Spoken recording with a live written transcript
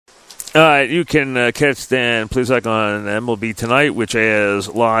All right, you can catch Dan Plesac on MLB Tonight, which airs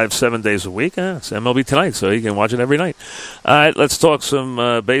live 7 days a week. It's MLB Tonight, so you can watch it every night. All right, let's talk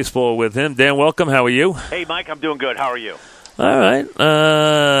some baseball with him. Dan, welcome. How are you? Hey, Mike, I'm doing good. How are you? All right.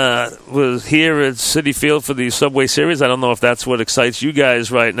 Was here at Citi Field for the Subway Series. I don't know if that's what excites you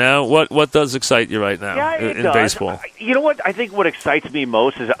guys right now. What does excite you right now in baseball? You know what? I think what excites me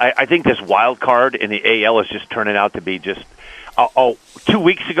most is I think this wild card in the AL is just turning out to be just 2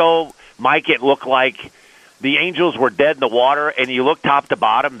 weeks ago, Mike, it looked like the Angels were dead in the water, and you look top to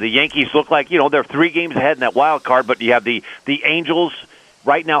bottom, the Yankees look like, they're 3 games ahead in that wild card, but you have the Angels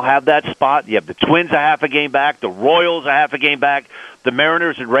right now have that spot. You have the Twins a half a game back, the Royals a half a game back, the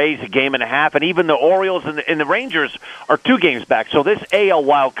Mariners and Rays a game and a half, and even the Orioles and the Rangers are 2 games back. So this AL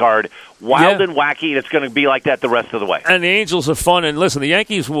wild card, wild and wacky, and it's going to be like that the rest of the way. And the Angels are fun, and listen, the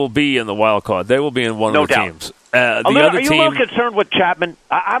Yankees will be in the wild card. They will be in one of the teams. Are you a little concerned with Chapman?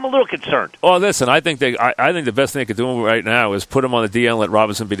 I'm a little concerned. Oh, listen, I think the best thing they could do right now is put him on the DL and let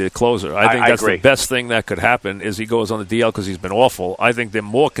Robinson be the closer. I think that's agree. The best thing that could happen is he goes on the DL because he's been awful. I think they're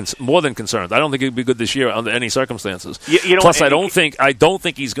more than concerned. I don't think he'd be good this year under any circumstances. Plus, I don't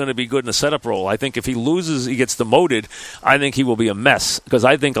think he's going to be good in the setup role. I think if he loses, he gets demoted. I think he will be a mess because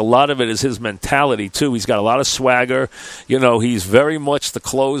I think a lot of it is his mentality too. He's got a lot of swagger. He's very much the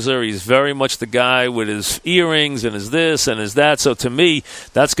closer. He's very much the guy with his earrings and his this and his that. So to me,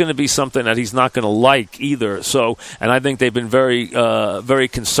 that's going to be something that he's not going to like either. So, and I think they've been very, very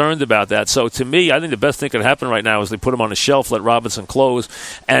concerned about that. So to me, I think the best thing that could happen right now is they put him on a shelf, let Robinson close,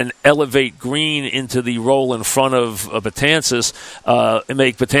 and elevate Green into the role in front of Betances, and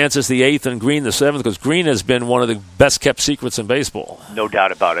make Betances the 8th and Green the 7th, because Green has been one of the best kept secrets in baseball. No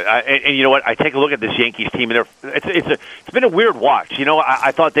doubt about it. And you know what? I take a look at this Yankees team, and it's been a weird watch.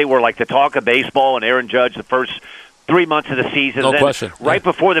 I thought they were like the talk of baseball, and Aaron Judge the first 3 months of the season. No question. Right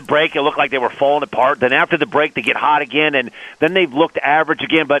before the break, it looked like they were falling apart. Then after the break, they get hot again, and then they've looked average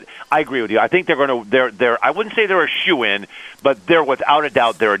again. But I agree with you. I think they're going to. They're. I wouldn't say they're a shoo-in, but they're without a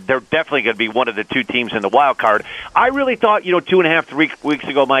doubt. They're definitely going to be one of the 2 teams in the wild card. I really thought 2.5, 3 weeks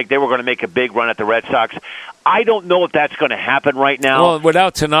ago, Mike, they were going to make a big run at the Red Sox. I don't know if that's going to happen right now. Well,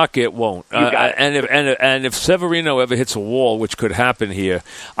 without Tanaka, it won't. Got it. And if Severino ever hits a wall, which could happen here,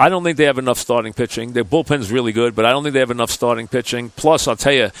 I don't think they have enough starting pitching. Their bullpen's really good, but I don't think they have enough starting pitching. Plus, I'll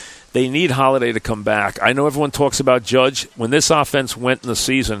tell you, they need Holiday to come back. I know everyone talks about Judge. When this offense went in the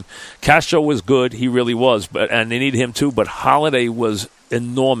season, Castro was good. He really was, and they need him too. But Holiday was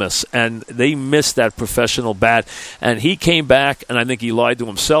enormous, and they missed that professional bat. And he came back, and I think he lied to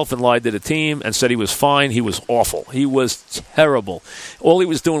himself and lied to the team and said he was fine. He was awful. He was terrible. All he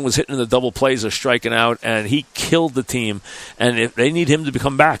was doing was hitting the double plays or striking out, and he killed the team. And if they need him to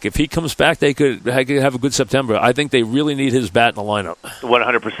come back. If he comes back, they could have a good September. I think they really need his bat in the lineup.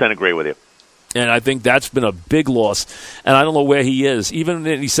 100% agree with you. And I think that's been a big loss. And I don't know where he is. Even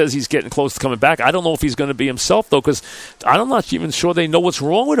when he says he's getting close to coming back, I don't know if he's going to be himself, though, because I'm not even sure they know what's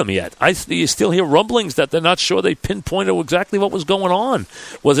wrong with him yet. You still hear rumblings that they're not sure they pinpointed exactly what was going on.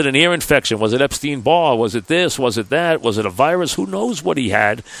 Was it an ear infection? Was it Epstein-Barr? Was it this? Was it that? Was it a virus? Who knows what he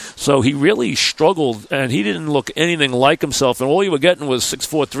had? So he really struggled, and he didn't look anything like himself. And all you were getting was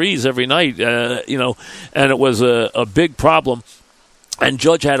 6-4 threes every night, and it was a big problem. And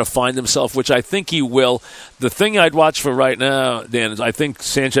Judge had to find himself, which I think he will. The thing I'd watch for right now, Dan, is I think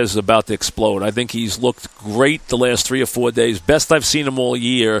Sanchez is about to explode. I think he's looked great the last 3 or 4 days. Best I've seen him all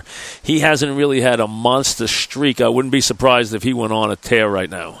year. He hasn't really had a monster streak. I wouldn't be surprised if he went on a tear right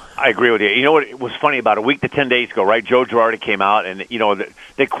now. I agree with you. You know what was funny about a week to 10 days ago, right? Joe Girardi came out, and,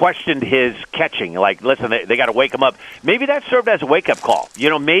 they questioned his catching. Like, listen, they got to wake him up. Maybe that served as a wake-up call.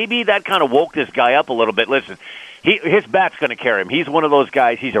 Maybe that kind of woke this guy up a little bit. Listen, his bat's going to carry him. He's one of those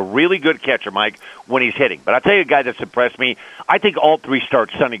guys. He's a really good catcher, Mike, when he's hitting. But I'll tell you a guy that's impressed me. I think all 3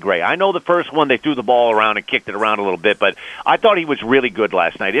 starts Sonny Gray. I know the first one they threw the ball around and kicked it around a little bit, but I thought he was really good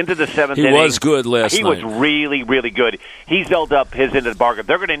last night. Into the 7th inning. He was good last night. He was really, really good. He's held up his end of the bargain.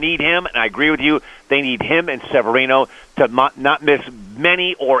 They're going to need him, and I agree with you. They need him and Severino to not miss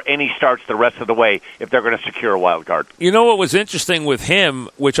many or any starts the rest of the way if they're going to secure a wild card. You know what was interesting with him,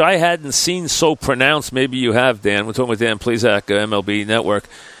 which I hadn't seen so pronounced, maybe you have, Dan. We're talking with Dan Plesac, MLB Network.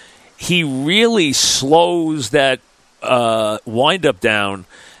 He really slows that windup down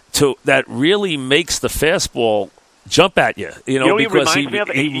that really makes the fastball jump at you, because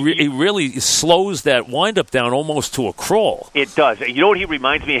he really slows that windup down almost to a crawl. It does. You know what he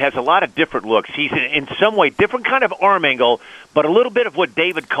reminds me? He has a lot of different looks. He's in some way different kind of arm angle, but a little bit of what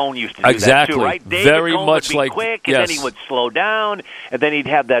David Cohn used to do. Exactly. That too, right? David Very Cohn much would be like quick, and then he would slow down, and then he'd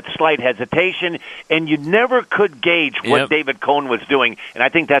have that slight hesitation, and you never could gauge what David Cohn was doing. And I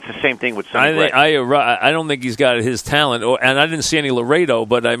think that's the same thing with Sonny Gray. I don't think he's got his talent, and I didn't see any Laredo,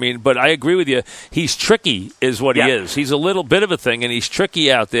 but I agree with you. He's tricky, is what he is. He's a little bit of a thing, and he's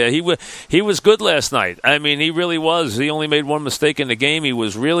tricky out there. He was good last night. I mean, he really was. He only made one mistake in the game. He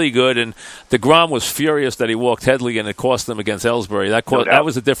was really good, and DeGrom was furious that he walked Headley, and it cost them against Ellsbury. That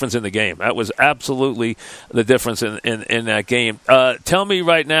was the difference in the game. That was absolutely the difference in that game. Tell me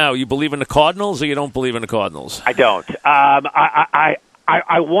right now, you believe in the Cardinals or you don't believe in the Cardinals? I don't. I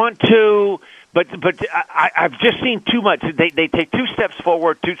want to, but I've just seen too much. They take 2 steps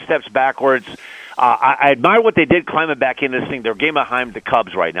forward, 2 steps backwards. I admire what they did climbing back into this thing. They're a game behind the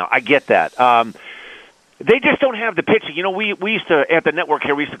Cubs right now. I get that. They just don't have the pitching. We used to, at the network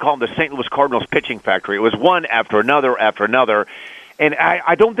here, we used to call them the St. Louis Cardinals pitching factory. It was one after another after another. And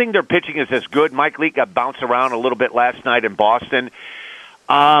I don't think their pitching is as good. Mike Leake got bounced around a little bit last night in Boston.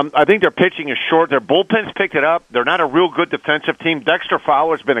 I think their pitching is short. Their bullpen's picked it up. They're not a real good defensive team. Dexter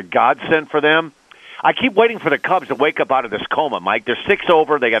Fowler's been a godsend for them. I keep waiting for the Cubs to wake up out of this coma, Mike. They're 6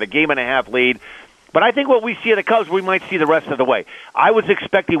 over. They got a game-and-a-half lead. But I think what we see of the Cubs, we might see the rest of the way. I was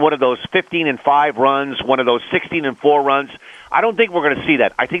expecting one of those 15-5 runs, one of those 16-4 runs. I don't think we're going to see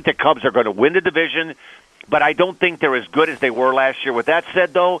that. I think the Cubs are going to win the division, but I don't think they're as good as they were last year. With that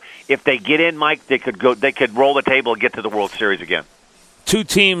said, though, if they get in, Mike, they could roll the table and get to the World Series again. 2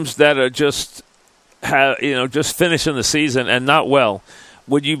 teams that are just finishing the season and not well.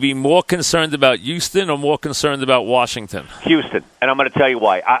 Would you be more concerned about Houston or more concerned about Washington? Houston, and I'm going to tell you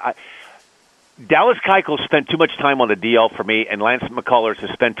why. Dallas Keuchel spent too much time on the DL for me, and Lance McCullers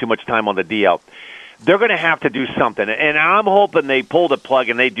has spent too much time on the DL. They're going to have to do something, and I'm hoping they pull the plug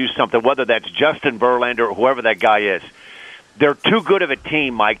and they do something, whether that's Justin Verlander or whoever that guy is. They're too good of a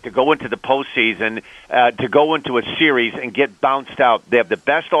team, Mike, to go into the postseason, to go into a series and get bounced out. They have the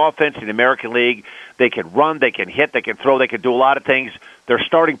best offense in the American League. They can run, they can hit, they can throw, they can do a lot of things. Their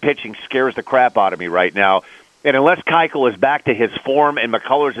starting pitching scares the crap out of me right now. And unless Keuchel is back to his form and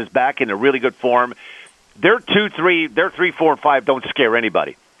McCullers is back in a really good form, their 3, 4, and 5 don't scare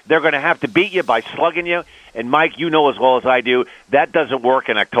anybody. They're going to have to beat you by slugging you. And, Mike, you know as well as I do, that doesn't work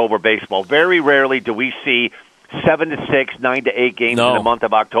in October baseball. Very rarely do we see 7-6, 9-8 games in the month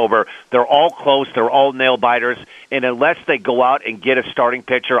of October. They're all close. They're all nail-biters. And unless they go out and get a starting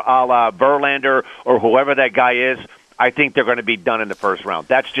pitcher a la Verlander or whoever that guy is, I think they're going to be done in the first round.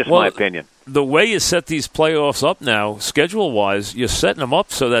 That's just my opinion. The way you set these playoffs up now, schedule-wise, you're setting them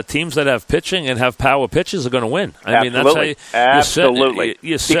up so that teams that have pitching and have power pitches are going to win. I mean, that's how you absolutely.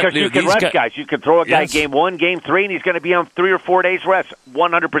 Because you can rest guys. You can throw a guy game 1, game 3, and he's going to be on 3 or 4 days rest.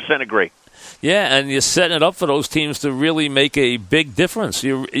 100% agree. Yeah, and you're setting it up for those teams to really make a big difference.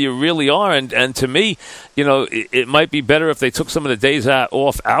 You really are, and to me, it might be better if they took some of the days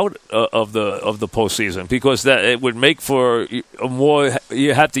off out of the postseason, because that it would make for a more.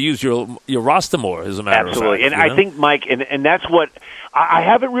 You have to use your roster more, as a matter of fact. Absolutely, and I think, Mike, and that's what. I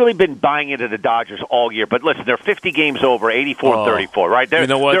haven't really been buying into the Dodgers all year, but listen, they're 50 games over, 84 and 34, right? They're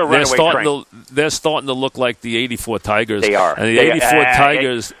they're starting to look like the 84 Tigers. They are. And the 84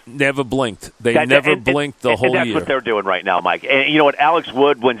 Tigers never blinked. They never blinked the whole year. That's what they're doing right now, Mike. And you know what? Alex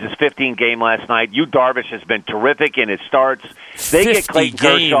Wood wins his 15th game last night. Darvish has been terrific in his starts. They get Clayton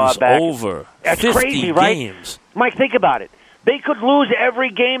Kershaw back. Over. That's 50 crazy, right? Games. Mike, think about it. They could lose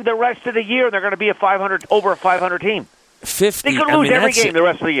every game the rest of the year. They're going to be over a 500 team. 50. They could lose every game the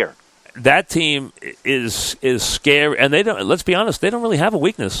rest of the year. That team is scary, and they don't. Let's be honest, they don't really have a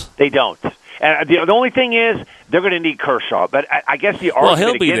weakness. They don't. And the only thing is, they're going to need Kershaw. But I guess the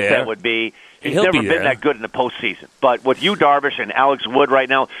argument against that would be he's never been that good in the postseason. But with Darvish and Alex Wood right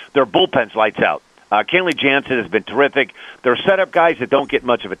now, their bullpen's lights out. Kenley Jansen has been terrific. Their setup guys that don't get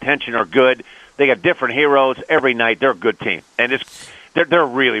much of attention are good. They got different heroes every night. They're a good team, and they're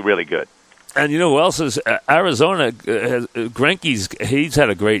really, really good. And you know who else is Arizona? Greinke's he's had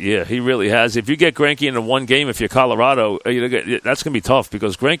a great year. He really has. If you get Greinke into one game, if you're Colorado, that's going to be tough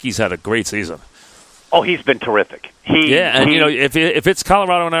because Greinke's had a great season. Oh, he's been terrific. If it's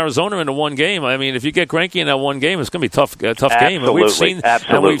Colorado and Arizona into one game, I mean, if you get Greinke in that one game, it's going to be a tough game. And we've seen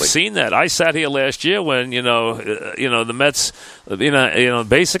that. I sat here last year when the Mets,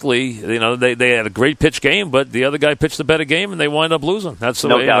 basically, they had a great pitch game, but the other guy pitched a better game, and they wind up losing. That's the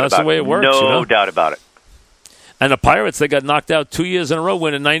way it works. No doubt about it. And the Pirates, they got knocked out 2 years in a row,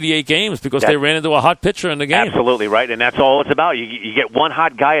 winning 98 games because they ran into a hot pitcher in the game. Absolutely right, and that's all it's about. You get one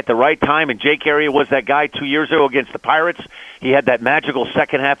hot guy at the right time, and Jake Arrieta was that guy 2 years ago against the Pirates. He had that magical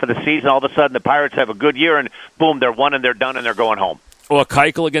second half of the season. All of a sudden, the Pirates have a good year, and boom, they're one and they're done, and they're going home. Or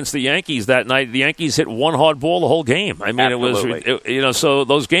Keuchel against the Yankees that night. The Yankees hit one hard ball the whole game. I mean, Absolutely. it was, so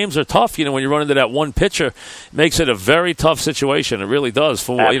those games are tough. When you run into that one pitcher, it makes it a very tough situation. It really does.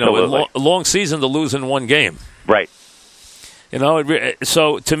 For Absolutely. A long season to lose in one game. Right.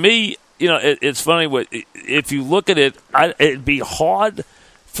 So to me, it's funny. If you look at it, it'd be hard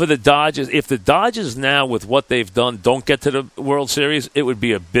for the Dodgers. If the Dodgers now, with what they've done, don't get to the World Series, it would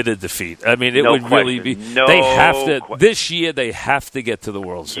be a bitter defeat. I mean, it would really be. They have to this year. They have to get to the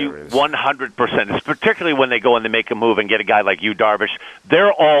World Series. 100%. Particularly when they go and they make a move and get a guy like you, Darvish.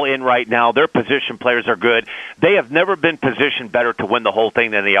 They're all in right now. Their position players are good. They have never been positioned better to win the whole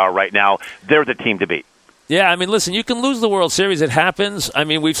thing than they are right now. They're the team to beat. Yeah, I mean, listen, you can lose the World Series. It happens. I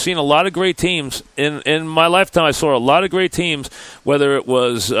mean, we've seen a lot of great teams. In my lifetime, I saw a lot of great teams, whether it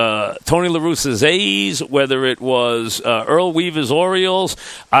was Tony La Russa's A's, whether it was Earl Weaver's Orioles.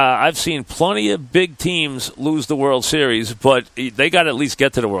 I've seen plenty of big teams lose the World Series, but they got to at least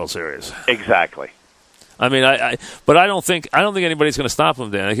get to the World Series. Exactly. I mean, but I don't think anybody's going to stop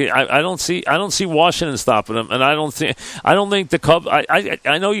them, Dan. I don't see Washington stopping them, and I don't think the Cubs.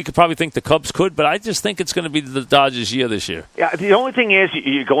 I know you could probably think the Cubs could, but I just think it's going to be the Dodgers' year this year. Yeah, the only thing is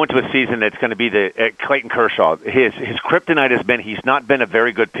you go into a season that's going to be the Clayton Kershaw. His kryptonite has been he's not been a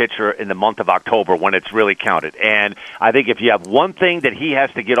very good pitcher in the month of October when it's really counted. And I think if you have one thing that he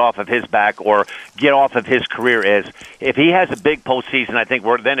has to get off of his back or get off of his career is if he has a big postseason, I think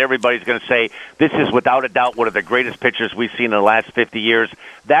then everybody's going to say this is without a doubt one of the greatest pitchers we've seen in the last 50 years.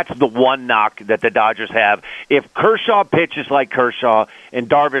 That's the one knock that the Dodgers have. If Kershaw pitches like Kershaw and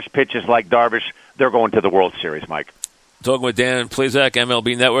Darvish pitches like Darvish, they're going to the World Series, Mike. Talking with Dan Plesac,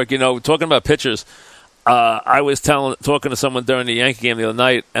 MLB Network. Talking about pitchers, I was talking to someone during the Yankee game the other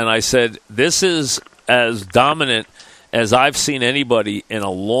night, and I said, this is as dominant as I've seen anybody in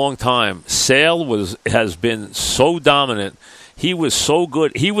a long time. Sale has been so dominant. He was so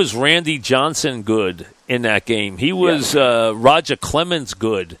good. He was Randy Johnson good in that game. He was Roger Clemens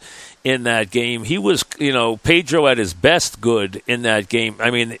good in that game. He was, Pedro at his best good in that game. I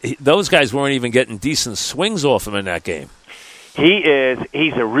mean, those guys weren't even getting decent swings off him in that game.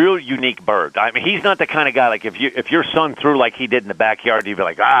 He's a real unique bird. I mean, he's not the kind of guy like if your son threw like he did in the backyard, you'd be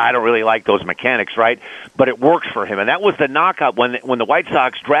like, I don't really like those mechanics, right? But it works for him, and that was the knockout when the White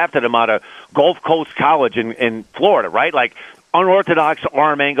Sox drafted him out of Gulf Coast College in Florida, right? Like unorthodox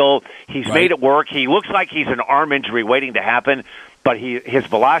arm angle. He's made it work. He looks like he's an arm injury waiting to happen. But his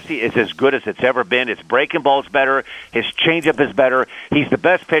velocity is as good as it's ever been. His breaking ball's better. His changeup is better. He's the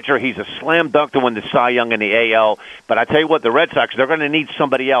best pitcher. He's a slam dunk to win the Cy Young in the AL. But I tell you what, the Red Sox, they're going to need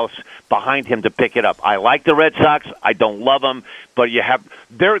somebody else behind him to pick it up. I like the Red Sox. I don't love them. But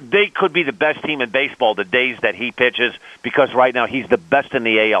they could be the best team in baseball the days that he pitches because right now he's the best in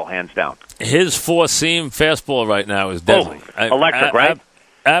the AL, hands down. His four-seam fastball right now is deadly. Electric, right?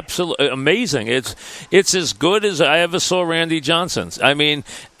 Absolutely amazing. It's as good as I ever saw Randy Johnson's. I mean,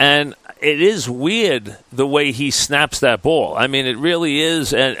 and it is weird the way he snaps that ball. I mean, it really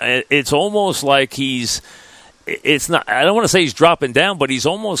is, and it's almost like it's not. I don't want to say he's dropping down, but he's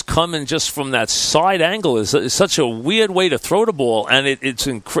almost coming just from that side angle. It's such a weird way to throw the ball, and it's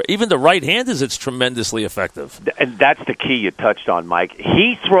even the right-handers. It's tremendously effective. And that's the key you touched on, Mike.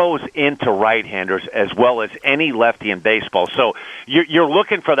 He throws into right-handers as well as any lefty in baseball. So you're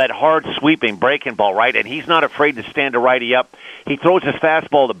looking for that hard sweeping breaking ball, right? And he's not afraid to stand a righty up. He throws his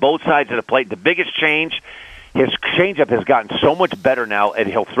fastball to both sides of the plate. The biggest change. His changeup has gotten so much better now, and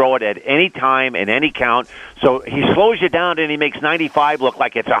he'll throw it at any time and any count. So he slows you down, and he makes 95 look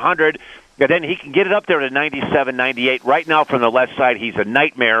like it's 100. And then he can get it up there to 97, 98. Right now from the left side, he's a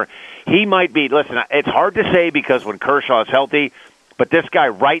nightmare. He might be, listen, it's hard to say because when Kershaw is healthy, but this guy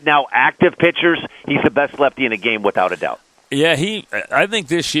right now, active pitchers, he's the best lefty in the game without a doubt. Yeah, I think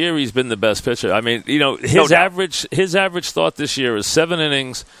this year he's been the best pitcher. I mean, his average thought this year is 7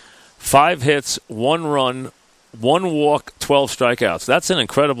 innings, 5 hits, 1 run, 1 walk, 12 strikeouts. That's an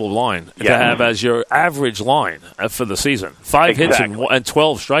incredible line to have as your average line for the season. 5 hits and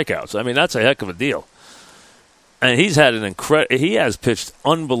 12 strikeouts. I mean, that's a heck of a deal. And he's had he has pitched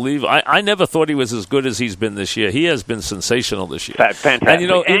unbelievable. I never thought he was as good as he's been this year. He has been sensational this year. Fantastic. And you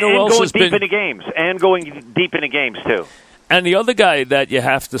know who else has been going deep into games too. And the other guy that you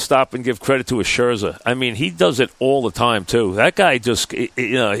have to stop and give credit to is Scherzer. I mean, he does it all the time, too. That guy just,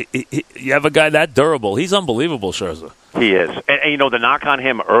 you have a guy that durable. He's unbelievable, Scherzer. He is. And, the knock on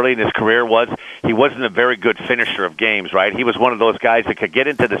him early in his career was he wasn't a very good finisher of games, right? He was one of those guys that could get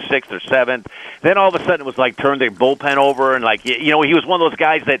into the 6th or 7th. Then all of a sudden it was like turn their bullpen over. And, he was one of those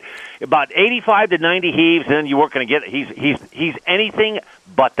guys that about 85 to 90 heaves, and then you weren't going to get it. He's anything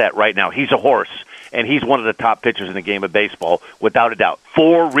but that right now. He's a horse. And he's one of the top pitchers in the game of baseball, without a doubt.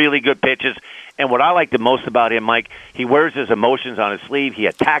 4 really good pitches. And what I like the most about him, Mike, he wears his emotions on his sleeve. He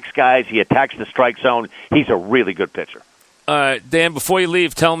attacks guys. He attacks the strike zone. He's a really good pitcher. All right, Dan, before you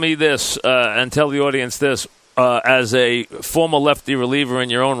leave, tell me this and tell the audience this. As a former lefty reliever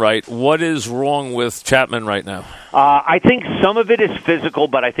in your own right, what is wrong with Chapman right now? I think some of it is physical,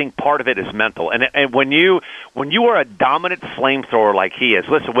 but I think part of it is mental. And when you are a dominant flamethrower like he is,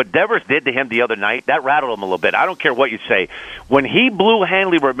 listen, what Devers did to him the other night, that rattled him a little bit. I don't care what you say. When he blew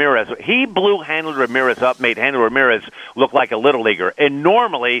Hanley Ramirez up, made Hanley Ramirez look like a little leaguer. And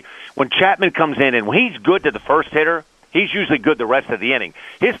normally, when Chapman comes in and when he's good to the first hitter, he's usually good the rest of the inning.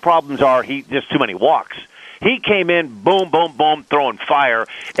 His problems are just too many walks. He came in, boom, boom, boom, throwing fire,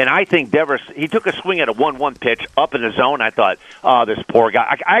 and I think Devers, he took a swing at a 1-1 pitch up in the zone. I thought, oh, this poor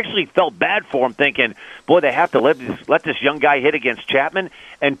guy. I actually felt bad for him, thinking, boy, they have to let this young guy hit against Chapman,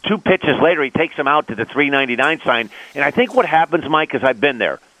 and 2 pitches later he takes him out to the 399 sign. And I think what happens, Mike, because I've been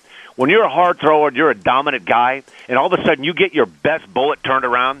there, when you're a hard thrower and you're a dominant guy, and all of a sudden you get your best bullet turned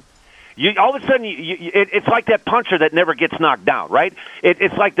around, all of a sudden, it's like that puncher that never gets knocked down, right?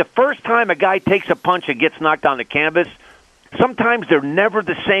 It's like the first time a guy takes a punch and gets knocked on the canvas, sometimes they're never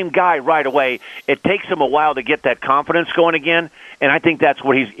the same guy right away. It takes him a while to get that confidence going again, and I think that's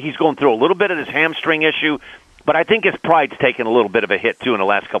what he's going through a little bit of this hamstring issue, but I think his pride's taken a little bit of a hit, too, in the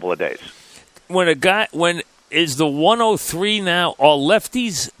last couple of days. When is the 103 now, are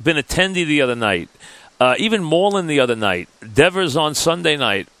lefties been attendee the other night? Even Moreland the other night, Devers on Sunday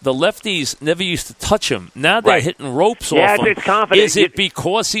night. The lefties never used to touch him. Now they're hitting ropes off him. It's confident. Is it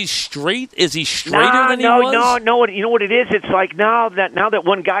because he's straight? Is he straighter than he was? No. You know what it is? It's like now that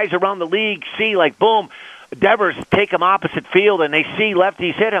when guys around the league see, like, boom, Devers take him opposite field, and they see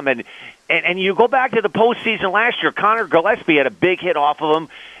lefties hit him. And you go back to the postseason last year, Connor Gillespie had a big hit off of him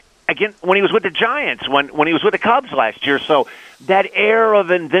again when he was with the Giants, when he was with the Cubs last year. So that air of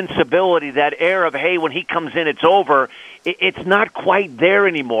invincibility, that air of, hey, when he comes in, it's over, it's not quite there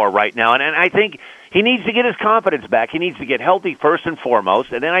anymore right now. And I think he needs to get his confidence back. He needs to get healthy first and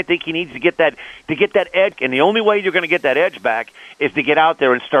foremost, and then I think he needs to get that edge. And the only way you're going to get that edge back is to get out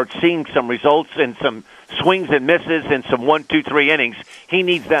there and start seeing some results and some swings and misses and some 1, 2, 3 innings. He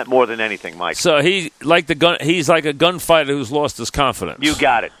needs that more than anything, Mike. So he's like a gunfighter who's lost his confidence. You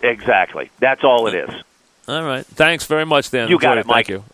got it. Exactly. That's all it is. All right. Thanks very much, Dan. You got it, Mike. Thank you.